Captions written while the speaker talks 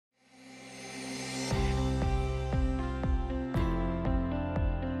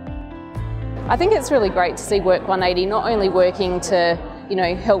I think it's really great to see WORK180 not only working to,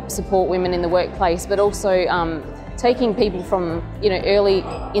 help support women in the workplace, but also taking people from, early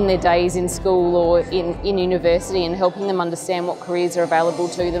in their days in school or in university and helping them understand what careers are available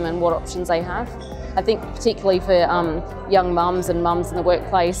to them and what options they have. I think particularly for young mums and mums in the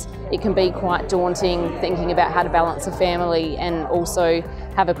workplace, it can be quite daunting thinking about how to balance a family and also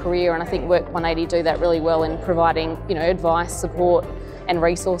have a career, and I think WORK180 do that really well in providing, advice, support and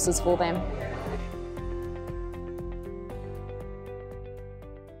resources for them.